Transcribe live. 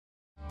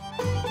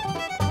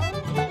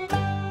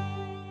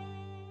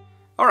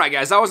Alright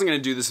guys, I wasn't going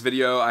to do this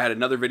video. I had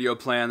another video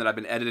planned that I've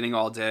been editing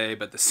all day,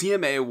 but the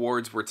CMA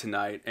Awards were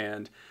tonight,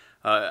 and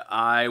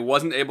I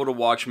wasn't able to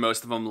watch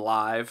most of them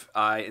live.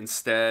 I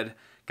instead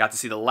got to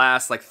see the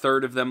last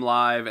third of them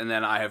live, and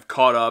then I have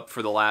caught up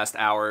for the last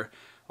hour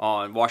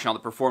on watching all the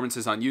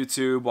performances on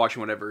YouTube, watching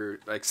whatever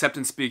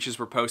acceptance speeches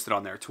were posted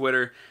on their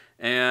Twitter,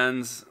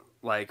 and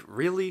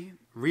really?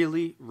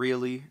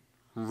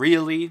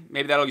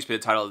 Maybe that'll just be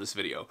the title of this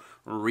video.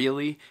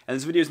 Really? And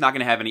this video is not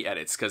going to have any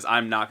edits, because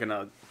I'm not going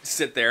to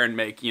sit there and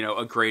make,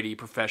 a Grady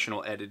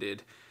professional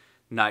edited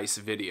nice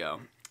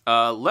video.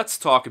 Let's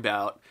talk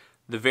about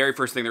the very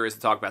first thing there is to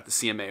talk about the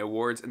CMA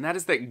Awards, and that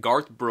is that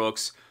Garth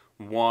Brooks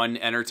won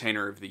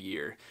Entertainer of the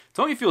Year.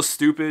 Don't you feel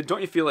stupid?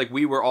 Don't you feel like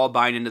we were all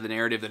buying into the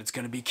narrative that it's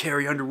going to be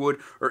Carrie Underwood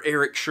or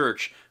Eric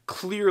Church?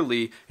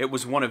 Clearly, it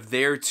was one of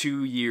their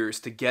 2 years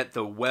to get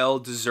the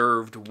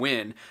well-deserved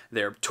win.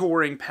 They're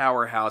touring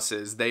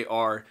powerhouses. They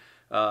are,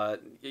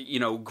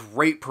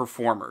 great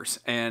performers,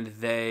 and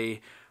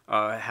they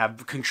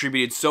have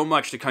contributed so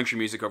much to country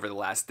music over the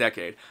last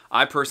decade.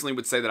 I personally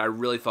would say that I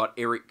really thought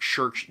Eric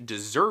Church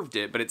deserved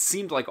it, but it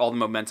seemed like all the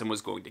momentum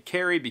was going to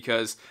Carrie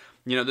because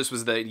this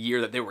was the year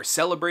that they were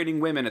celebrating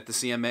women at the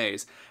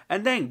CMAs.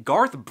 And then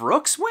Garth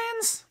Brooks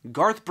wins?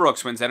 Garth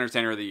Brooks wins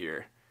Entertainer of the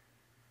Year.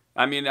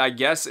 I mean, I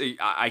guess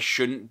I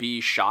shouldn't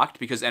be shocked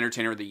because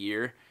Entertainer of the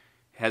Year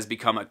has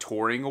become a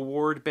touring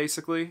award,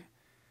 basically.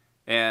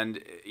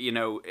 And,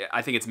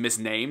 I think it's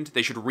misnamed.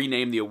 They should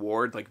rename the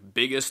award,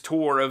 Biggest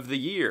Tour of the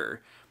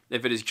Year.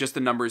 If it is just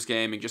a numbers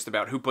game and just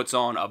about who puts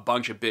on a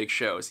bunch of big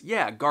shows.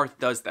 Yeah, Garth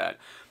does that.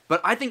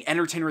 But I think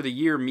Entertainer of the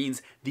Year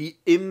means the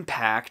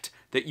impact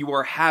that you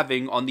are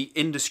having on the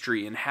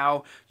industry and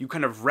how you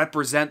kind of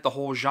represent the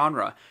whole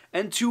genre.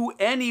 And to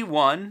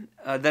anyone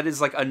that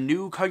is a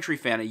new country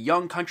fan, a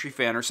young country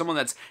fan, or someone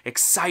that's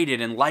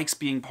excited and likes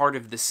being part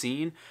of the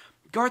scene,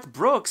 Garth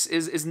Brooks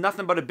is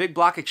nothing but a big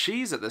block of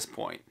cheese at this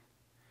point.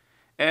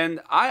 And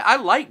I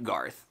like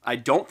Garth. I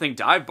don't think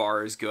Dive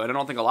Bar is good. I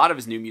don't think a lot of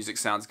his new music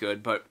sounds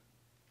good, but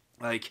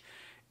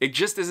it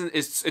just isn't,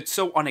 it's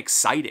so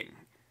unexciting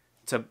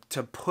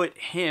to put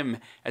him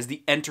as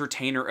the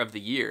Entertainer of the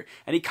Year.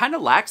 And he kind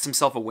of lacked some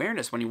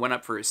self-awareness when he went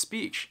up for his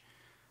speech.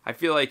 I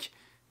feel like,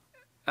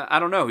 I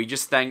don't know, he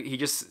just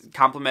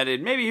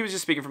complimented, maybe he was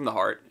just speaking from the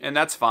heart, and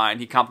that's fine.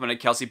 He complimented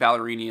Kelsey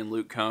Ballerini and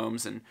Luke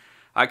Combs, and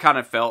I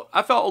felt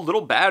a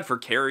little bad for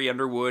Carrie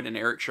Underwood and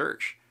Eric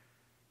Church.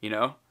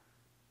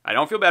 I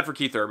don't feel bad for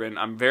Keith Urban.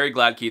 I'm very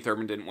glad Keith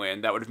Urban didn't win.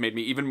 That would have made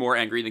me even more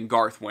angry than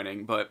Garth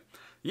winning, but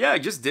yeah, it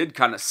just did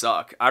kind of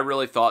suck. I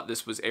really thought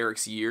this was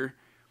Eric's year.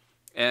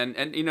 And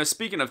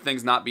speaking of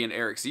things not being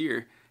Eric's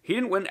year, he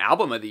didn't win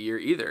Album of the Year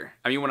either.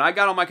 I mean, when I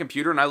got on my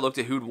computer and I looked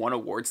at who'd won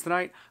awards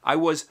tonight, I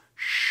was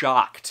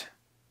shocked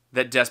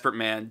that Desperate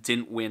Man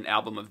didn't win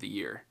Album of the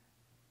Year.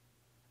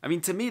 I mean,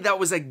 to me, that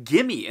was a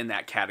gimme in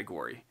that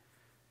category.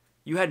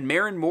 You had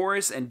Maren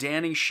Morris and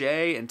Danny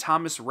Shea and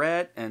Thomas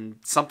Rhett and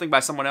something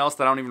by someone else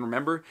that I don't even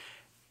remember.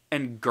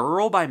 And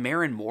Girl by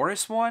Maren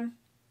Morris won?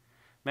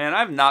 Man,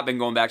 I've not been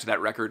going back to that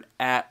record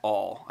at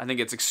all. I think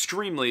it's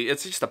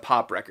just a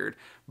pop record.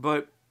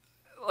 But,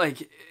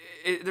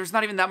 there's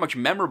not even that much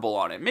memorable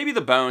on it. Maybe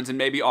The Bones and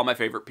maybe All My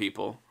Favorite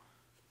People.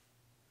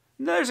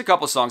 There's a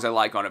couple songs I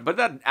like on it, but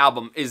that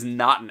album is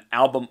not an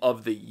album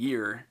of the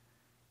year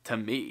to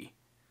me.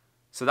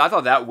 So I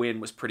thought that win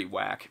was pretty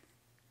whack.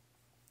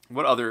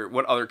 What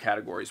other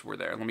categories were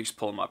there? Let me just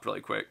pull them up really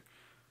quick.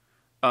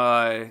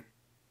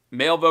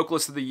 Male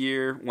Vocalist of the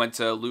Year went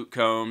to Luke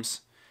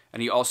Combs.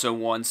 And he also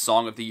won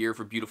Song of the Year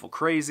for Beautiful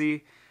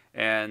Crazy.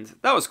 And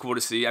that was cool to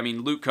see. I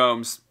mean, Luke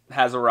Combs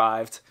has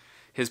arrived.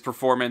 His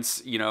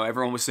performance,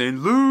 everyone was saying,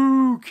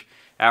 Luke!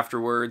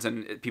 Afterwards,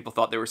 and people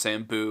thought they were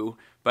saying boo.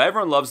 But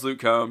everyone loves Luke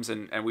Combs,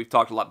 and we've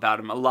talked a lot about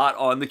him a lot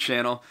on the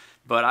channel.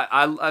 But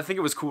I think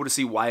it was cool to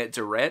see Wyatt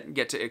Durrett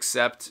get to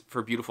accept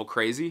for Beautiful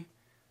Crazy.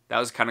 That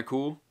was kind of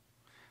cool.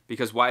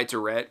 Because Wyatt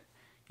Durrett,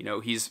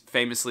 he's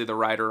famously the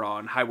writer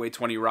on Highway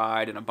 20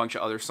 Ride and a bunch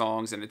of other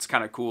songs. And it's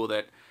kind of cool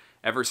that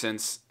ever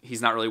since he's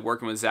not really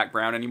working with Zach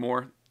Brown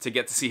anymore, to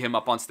get to see him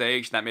up on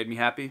stage, that made me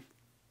happy.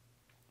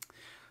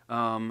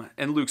 And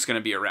Luke's going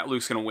to be around.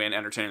 Luke's going to win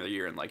Entertainer of the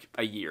Year in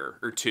a year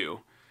or two.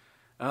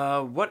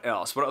 What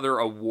else? What other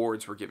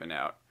awards were given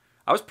out?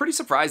 I was pretty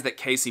surprised that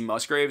Casey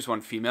Musgraves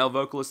won Female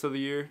Vocalist of the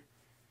Year,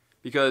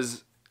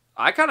 because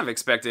I kind of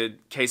expected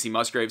Casey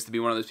Musgraves to be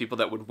one of those people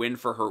that would win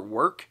for her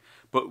work,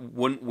 but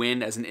wouldn't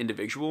win as an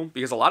individual,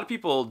 because a lot of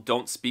people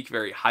don't speak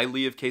very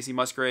highly of Casey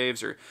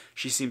Musgraves, or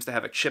she seems to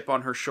have a chip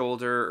on her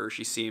shoulder, or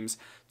she seems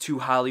too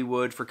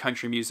Hollywood for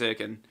country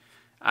music, and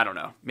I don't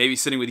know, maybe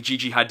sitting with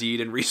Gigi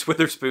Hadid and Reese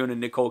Witherspoon and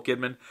Nicole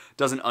Kidman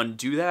doesn't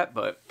undo that,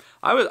 but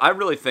I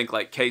really think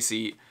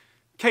Casey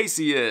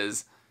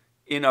is,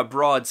 in a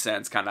broad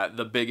sense, kind of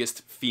the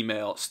biggest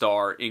female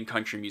star in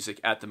country music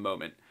at the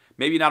moment.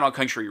 Maybe not on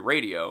country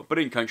radio, but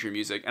in country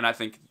music, and I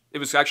think it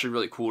was actually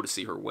really cool to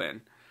see her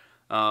win.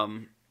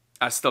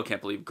 I still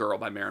can't believe Girl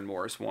by Maren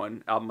Morris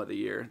won Album of the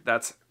Year.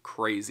 That's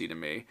crazy to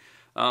me.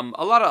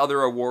 A lot of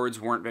other awards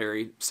weren't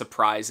very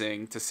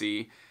surprising to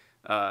see.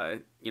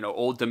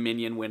 Old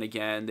Dominion win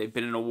again. They've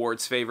been an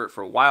awards favorite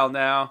for a while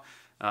now.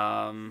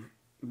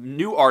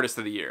 New Artist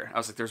of the Year. I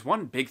was like, there's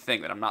one big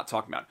thing that I'm not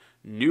talking about.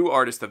 New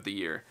Artist of the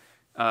Year.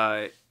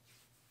 That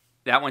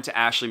went to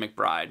Ashley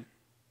McBryde.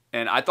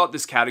 And I thought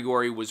this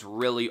category was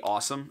really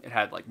awesome. It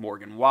had like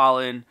Morgan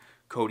Wallen,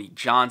 Cody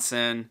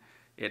Johnson.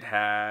 It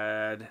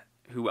had,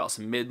 who else?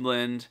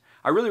 Midland.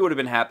 I really would have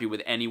been happy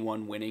with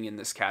anyone winning in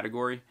this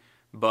category.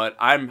 But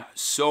I'm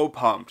so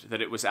pumped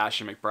that it was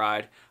Ashley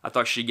McBryde. I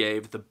thought she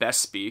gave the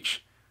best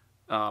speech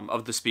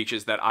of the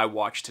speeches that I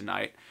watched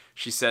tonight.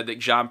 She said that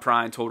John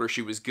Prine told her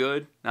she was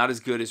good. Not as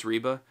good as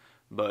Reba,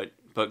 but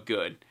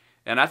good.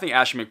 And I think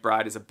Ashley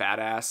McBryde is a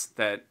badass.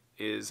 That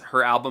is,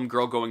 her album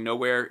Girl Going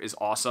Nowhere is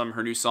awesome.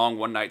 Her new song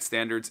One Night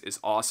Standards is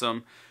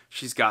awesome.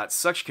 She's got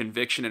such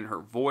conviction in her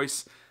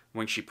voice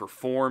when she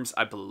performs.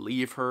 I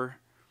believe her.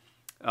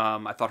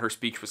 I thought her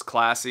speech was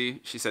classy.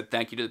 She said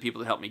thank you to the people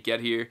that helped me get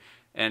here.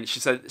 And she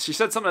said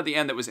something at the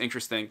end that was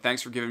interesting.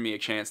 Thanks for giving me a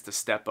chance to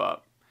step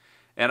up.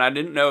 And I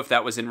didn't know if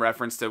that was in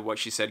reference to what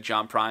she said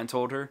John Prine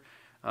told her,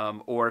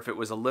 or if it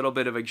was a little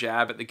bit of a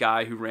jab at the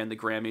guy who ran the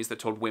Grammys that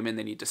told women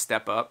they need to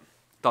step up.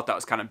 Thought that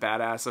was kind of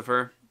badass of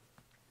her.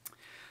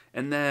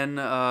 And then,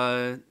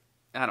 I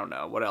don't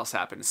know, what else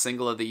happened?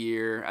 Single of the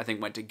Year, I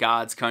think, went to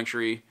God's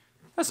Country.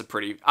 That's a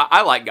pretty...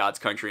 I like God's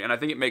Country, and I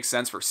think it makes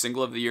sense for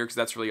Single of the Year because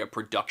that's really a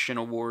production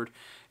award.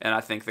 And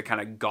I think the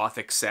kind of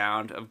gothic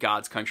sound of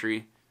God's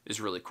Country is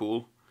really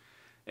cool.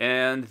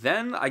 And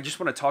then I just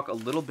want to talk a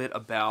little bit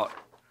about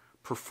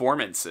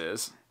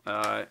performances.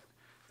 The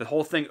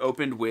whole thing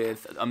opened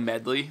with a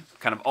medley,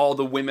 kind of all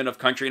the women of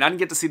country. And I didn't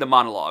get to see the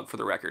monologue, for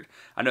the record.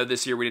 I know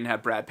this year we didn't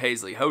have Brad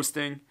Paisley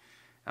hosting,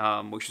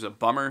 which was a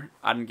bummer.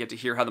 I didn't get to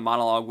hear how the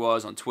monologue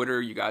was on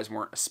Twitter. You guys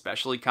weren't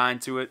especially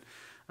kind to it.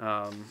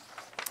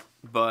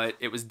 But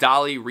it was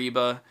Dolly,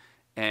 Reba,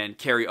 and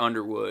Carrie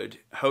Underwood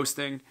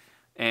hosting.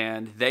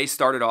 And they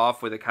started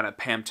off with a kind of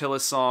Pam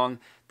Tillis song.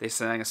 They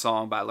sang a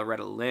song by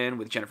Loretta Lynn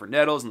with Jennifer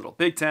Nettles in Little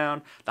Big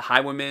Town. The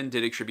Highwomen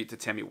did a tribute to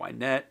Tammy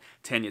Wynette.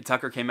 Tanya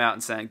Tucker came out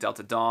and sang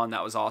Delta Dawn.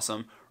 That was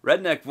awesome.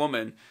 Redneck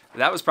Woman,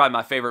 that was probably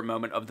my favorite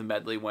moment of the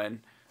medley when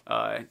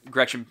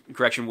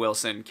Gretchen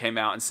Wilson came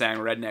out and sang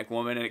Redneck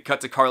Woman. And it cut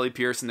to Carly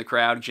Pearce in the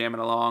crowd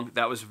jamming along.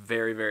 That was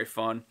very, very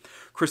fun.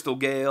 Crystal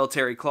Gale,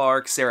 Terry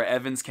Clark, Sarah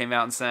Evans came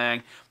out and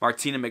sang.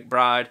 Martina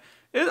McBride.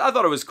 I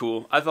thought it was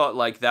cool. I thought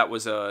like that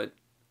was a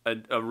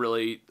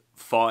really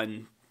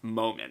fun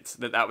moment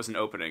that was an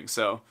opening,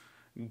 so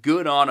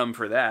good on them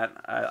for that.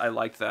 I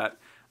liked that.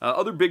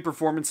 Other big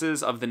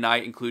performances of the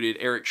night included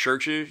Eric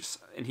Church's,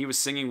 and he was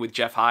singing with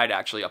Jeff Hyde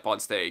actually up on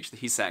stage.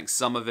 He sang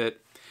some of it,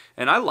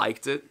 and I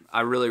liked it.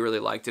 I really, really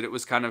liked it. It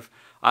was kind of,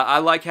 I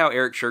like how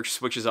Eric Church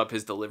switches up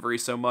his delivery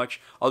so much,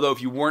 although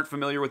if you weren't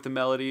familiar with the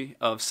melody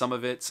of some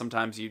of it,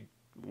 sometimes you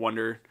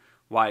wonder,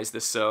 why is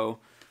this so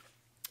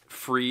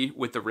free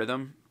with the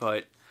rhythm?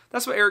 But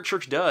that's what Eric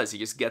Church does. He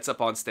just gets up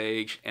on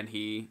stage and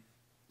he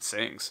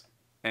sings,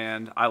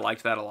 and I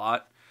liked that a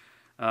lot.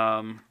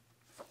 And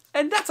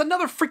that's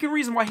another freaking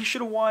reason why he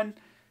should have won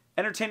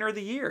Entertainer of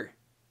the Year.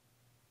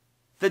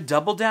 The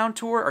Double Down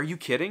Tour? Are you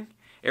kidding?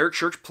 Eric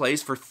Church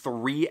plays for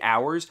 3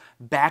 hours,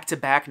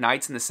 back-to-back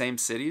nights in the same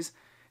cities.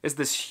 Is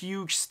this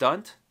huge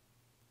stunt?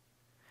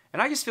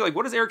 And I just feel like,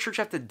 what does Eric Church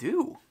have to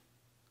do?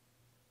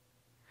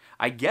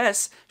 I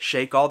guess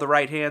shake all the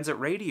right hands at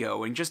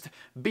radio and just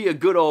be a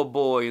good old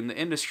boy in the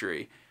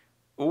industry.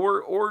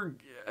 Or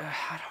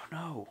I don't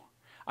know.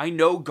 I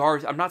know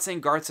Garth, I'm not saying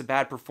Garth's a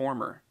bad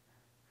performer,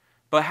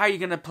 but how are you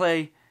going to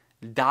play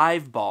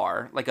dive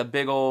bar like a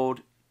big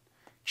old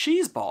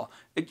cheese ball?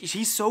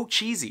 He's so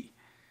cheesy.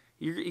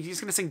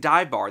 He's going to sing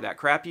dive bar, that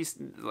crap.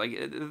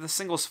 The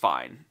single's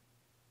fine.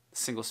 The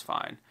single's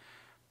fine.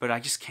 But I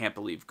just can't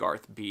believe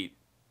Garth beat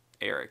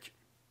Eric.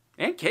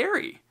 And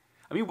Carrie.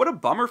 I mean, what a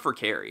bummer for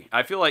Carrie.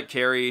 I feel like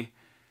Carrie,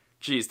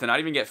 geez, to not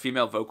even get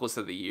Female Vocalist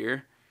of the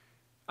Year.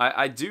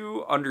 I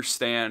do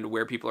understand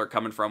where people are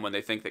coming from when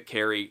they think that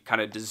Carrie kind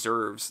of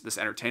deserves this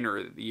Entertainer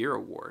of the Year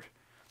award.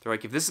 They're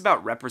like, if this is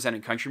about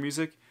representing country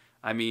music,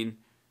 I mean,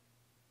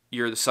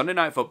 you're the Sunday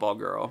Night Football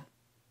girl.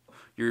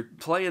 You're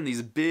playing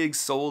these big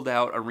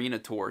sold-out arena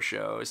tour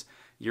shows.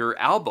 Your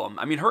album,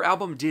 I mean, her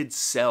album did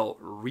sell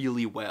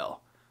really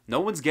well. No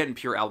one's getting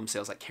pure album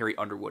sales like Carrie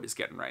Underwood is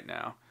getting right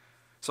now.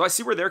 So I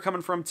see where they're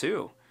coming from,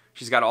 too.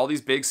 She's got all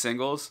these big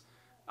singles.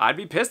 I'd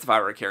be pissed if I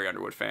were a Carrie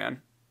Underwood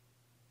fan.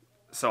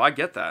 So I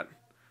get that.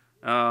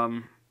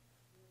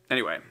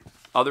 Anyway,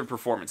 other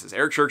performances.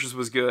 Eric Church's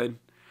was good.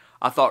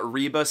 I thought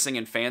Reba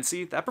singing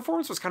Fancy, that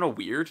performance was kind of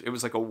weird. It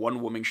was like a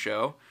one-woman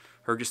show.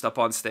 Her just up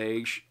on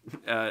stage.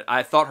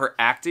 I thought her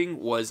acting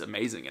was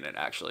amazing in it,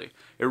 actually.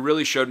 It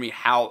really showed me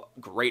how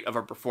great of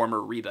a performer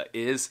Reba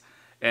is.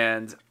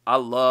 And I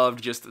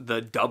loved just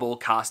the double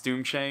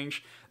costume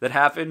change that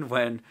happened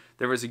when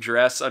there was a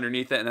dress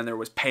underneath it and then there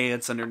was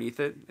pants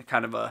underneath it.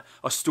 Kind of a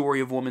story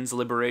of woman's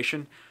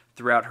liberation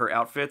throughout her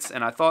outfits.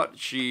 And I thought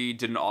she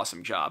did an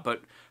awesome job.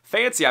 But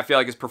Fancy, I feel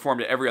like, is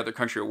performed at every other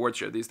country awards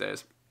show these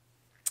days.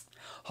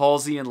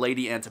 Halsey and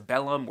Lady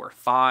Antebellum were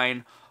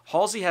fine.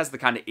 Halsey has the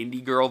kind of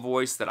indie girl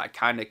voice that I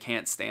kind of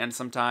can't stand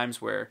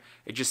sometimes, where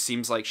it just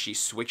seems like she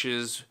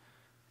switches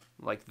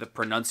like the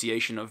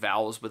pronunciation of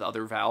vowels with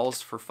other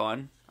vowels for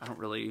fun.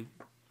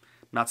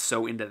 Not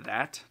so into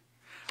that.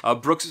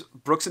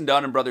 Brooks and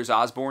Dunn and Brothers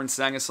Osborne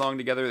sang a song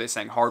together. They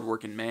sang Hard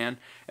Working Man,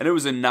 and it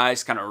was a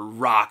nice kind of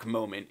rock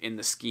moment in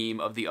the scheme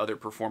of the other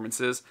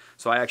performances,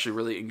 so I actually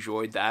really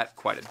enjoyed that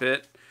quite a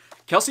bit.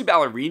 Kelsea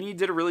Ballerini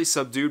did a really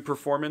subdued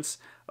performance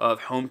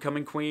of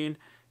Homecoming Queen,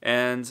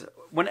 and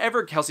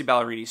whenever Kelsea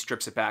Ballerini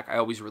strips it back, I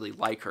always really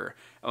like her.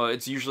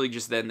 It's usually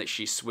just then that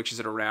she switches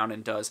it around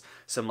and does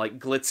some like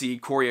glitzy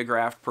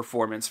choreographed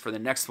performance for the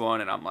next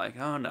one, and I'm like,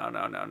 oh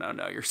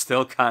no, you're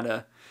still kind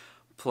of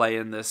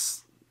playing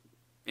this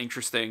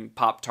interesting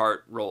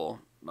Pop-Tart role.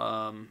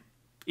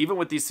 Even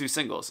with these two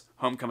singles,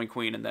 Homecoming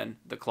Queen and then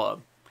The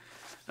Club.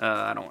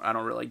 I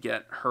don't really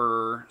get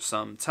her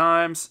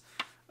sometimes.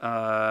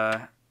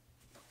 I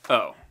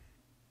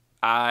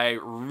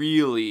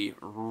really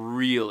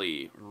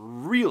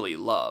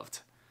loved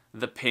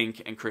the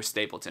Pink and Chris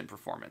Stapleton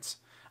performance.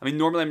 I mean,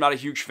 normally I'm not a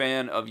huge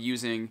fan of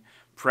using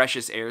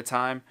precious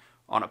airtime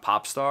on a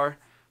pop star,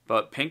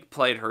 but Pink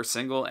played her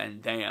single,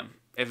 and damn,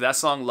 if that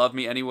song Love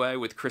Me Anyway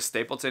with Chris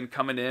Stapleton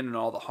coming in and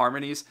all the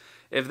harmonies,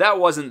 if that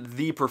wasn't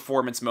the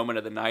performance moment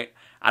of the night,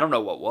 I don't know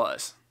what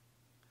was.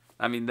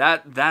 I mean,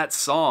 that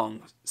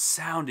song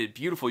sounded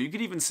beautiful. You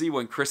could even see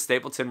when Chris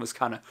Stapleton was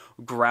kind of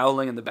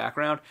growling in the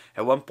background.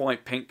 At one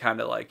point, Pink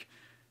kind of like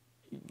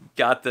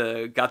got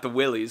the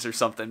willies or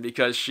something,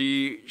 because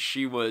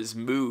she was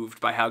moved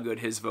by how good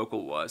his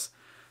vocal was.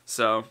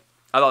 So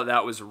I thought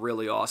that was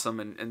really awesome,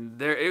 and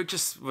there it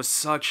just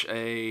was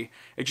it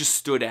just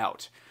stood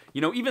out. You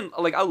know, even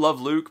like I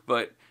love Luke,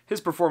 but his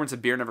performance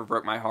of Beer Never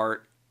Broke My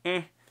Heart.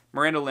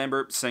 Miranda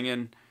Lambert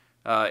singing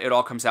It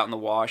All Comes Out in the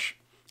Wash.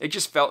 It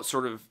just felt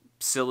sort of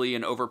silly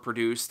and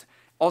overproduced.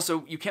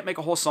 Also, you can't make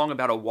a whole song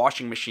about a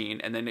washing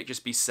machine and then it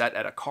just be set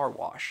at a car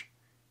wash.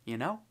 You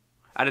know?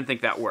 I didn't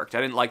think that worked.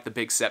 I didn't like the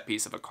big set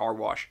piece of a car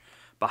wash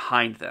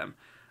behind them.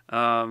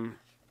 And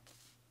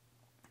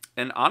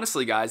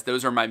honestly, guys,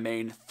 those are my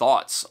main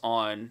thoughts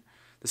on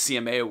the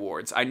CMA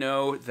Awards. I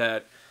know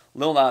that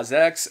Lil Nas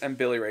X and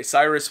Billy Ray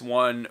Cyrus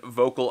won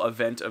Vocal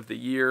Event of the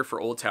Year for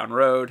Old Town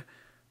Road.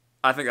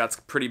 I think that's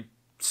pretty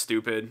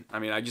stupid. I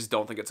mean, I just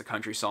don't think it's a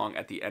country song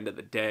at the end of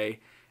the day.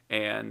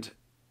 And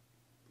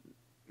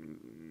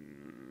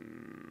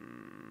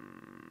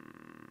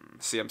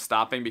see, I'm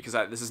stopping because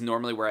this is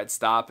normally where I'd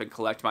stop and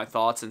collect my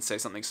thoughts and say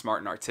something smart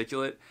and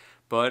articulate.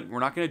 But we're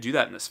not going to do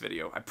that in this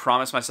video. I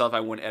promised myself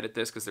I wouldn't edit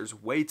this because there's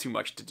way too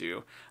much to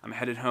do. I'm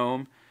headed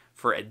home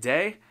for a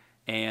day,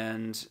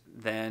 and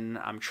then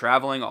I'm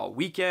traveling all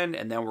weekend,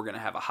 and then we're going to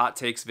have a hot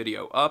takes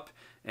video up.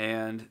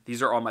 And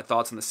these are all my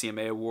thoughts on the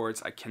CMA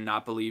Awards. I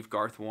cannot believe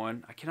Garth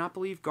won.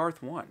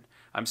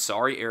 I'm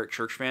sorry, Eric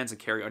Church fans and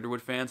Carrie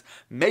Underwood fans.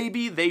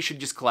 Maybe they should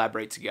just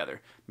collaborate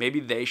together. Maybe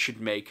they should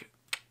make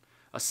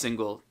a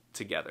single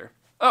together.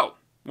 Oh,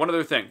 one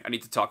other thing I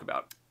need to talk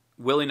about.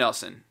 Willie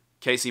Nelson,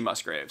 Casey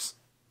Musgraves.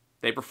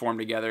 They performed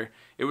together.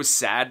 It was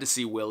sad to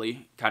see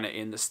Willie kind of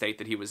in the state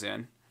that he was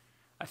in.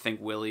 I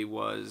think Willie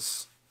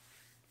was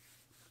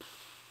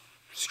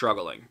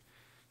struggling.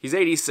 He's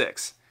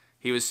 86.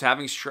 He was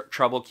having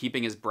trouble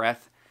keeping his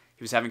breath.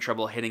 He was having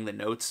trouble hitting the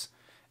notes.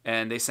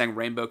 And they sang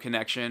Rainbow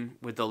Connection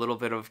with a little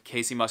bit of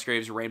Casey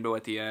Musgraves' Rainbow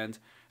at the end.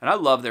 And I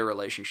love their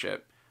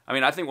relationship. I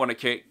mean, I think one of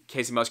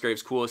Casey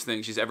Musgraves' coolest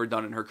things she's ever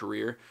done in her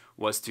career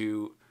was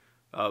to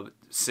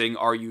sing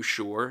Are You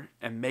Sure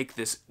and make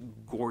this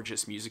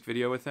gorgeous music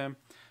video with him.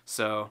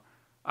 So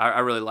I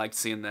really liked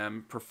seeing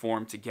them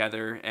perform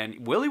together.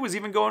 And Willie was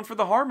even going for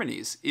the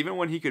harmonies, even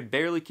when he could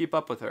barely keep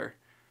up with her.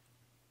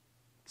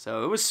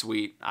 So it was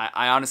sweet.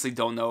 I honestly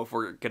don't know if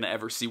we're going to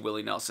ever see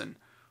Willie Nelson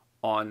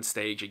on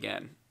stage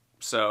again.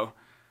 So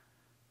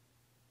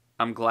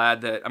I'm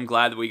glad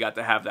that we got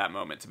to have that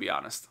moment, to be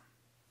honest.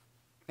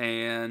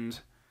 And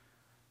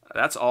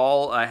that's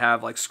all I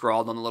have like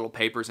scrawled on the little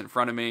papers in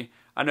front of me.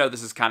 I know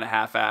this is kind of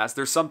half-assed.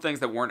 There's some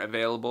things that weren't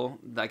available.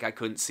 Like I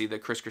couldn't see the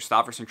Chris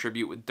Christopherson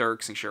tribute with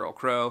Dirks and Sheryl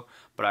Crow,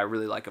 but I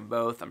really like them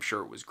both. I'm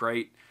sure it was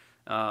great.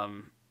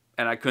 And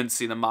I couldn't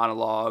see the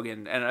monologue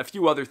and a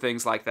few other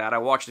things like that. I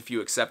watched a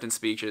few acceptance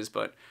speeches,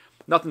 but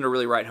nothing to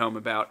really write home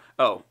about.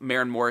 Oh,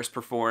 Maren Morris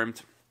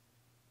performed.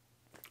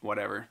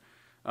 Whatever.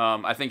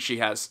 I think she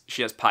has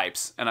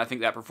pipes, and I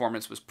think that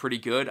performance was pretty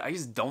good. I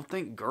just don't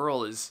think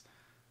Girl is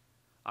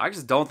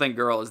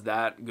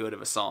that good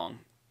of a song,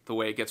 the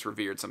way it gets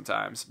revered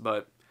sometimes.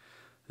 But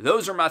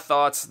those are my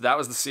thoughts. That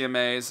was the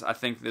CMAs. I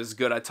think this is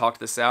good. I talked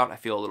this out. I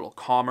feel a little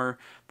calmer.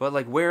 But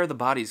like, where are the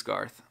bodies,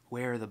 Garth?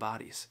 Where are the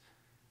bodies?